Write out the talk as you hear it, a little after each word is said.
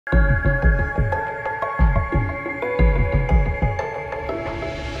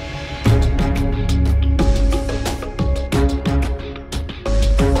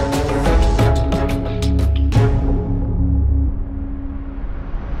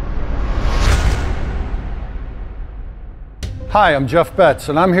Hi, I'm Jeff Betts,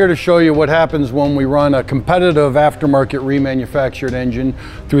 and I'm here to show you what happens when we run a competitive aftermarket remanufactured engine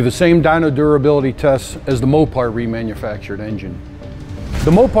through the same dyno durability tests as the Mopar remanufactured engine.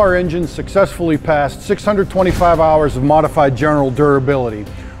 The Mopar engine successfully passed 625 hours of modified general durability,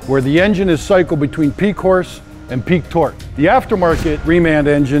 where the engine is cycled between peak horse and peak torque. The aftermarket Reman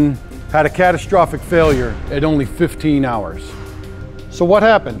engine had a catastrophic failure at only 15 hours. So what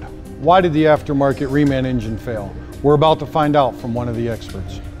happened? Why did the aftermarket Reman engine fail? We're about to find out from one of the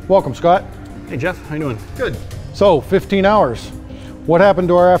experts. Welcome, Scott. Hey Jeff, how you doing? Good. So, 15 hours. What happened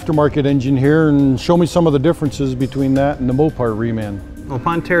to our aftermarket engine here, and show me some of the differences between that and the Mopar Reman. Well,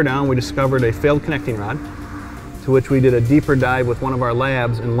 upon teardown, we discovered a failed connecting rod, to which we did a deeper dive with one of our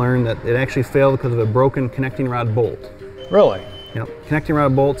labs and learned that it actually failed because of a broken connecting rod bolt. Really? Yep. Connecting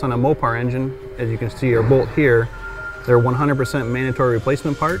rod bolts on a Mopar engine, as you can see our bolt here, they're 100% mandatory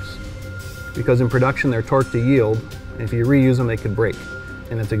replacement parts, because in production they're torqued to yield, and if you reuse them they could break.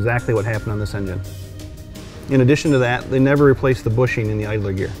 And that's exactly what happened on this engine. In addition to that, they never replaced the bushing in the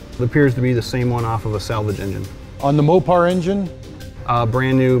idler gear. It appears to be the same one off of a salvage engine. On the Mopar engine? A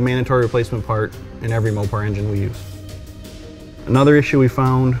brand new mandatory replacement part in every Mopar engine we use. Another issue we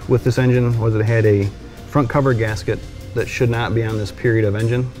found with this engine was it had a front cover gasket that should not be on this period of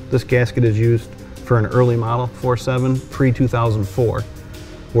engine. This gasket is used for an early model 4.7 pre-2004.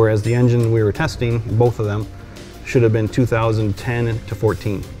 Whereas the engine we were testing, both of them, should have been 2010 to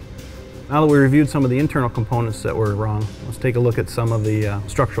 14. Now that we reviewed some of the internal components that were wrong, let's take a look at some of the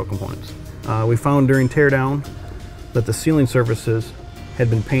structural components. We found during teardown that the sealing surfaces had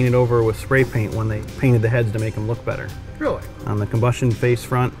been painted over with spray paint when they painted the heads to make them look better. Really? On the combustion face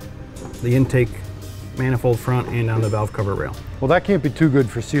front, the intake manifold front, and on the valve cover rail. Well, that can't be too good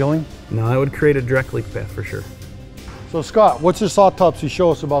for sealing. No, that would create a direct leak path for sure. So Scott, what's this autopsy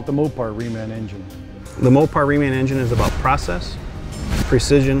show us about the Mopar Reman engine? The Mopar Reman engine is about process,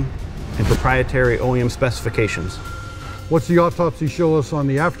 precision, and proprietary OEM specifications. What's the autopsy show us on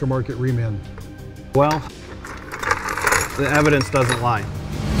the aftermarket Reman? Well, the evidence doesn't lie.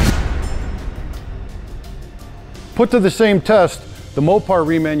 Put to the same test, the Mopar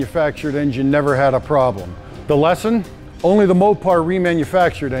remanufactured engine never had a problem. The lesson? Only the Mopar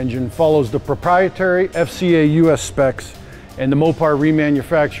remanufactured engine follows the proprietary FCA US specs and the Mopar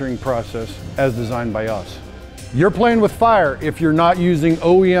remanufacturing process as designed by us. You're playing with fire if you're not using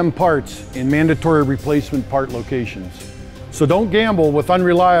OEM parts in mandatory replacement part locations. So don't gamble with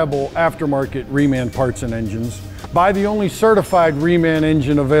unreliable aftermarket Reman parts and engines. Buy the only certified Reman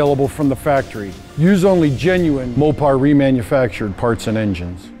engine available from the factory. Use only genuine Mopar remanufactured parts and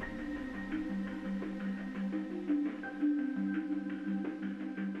engines.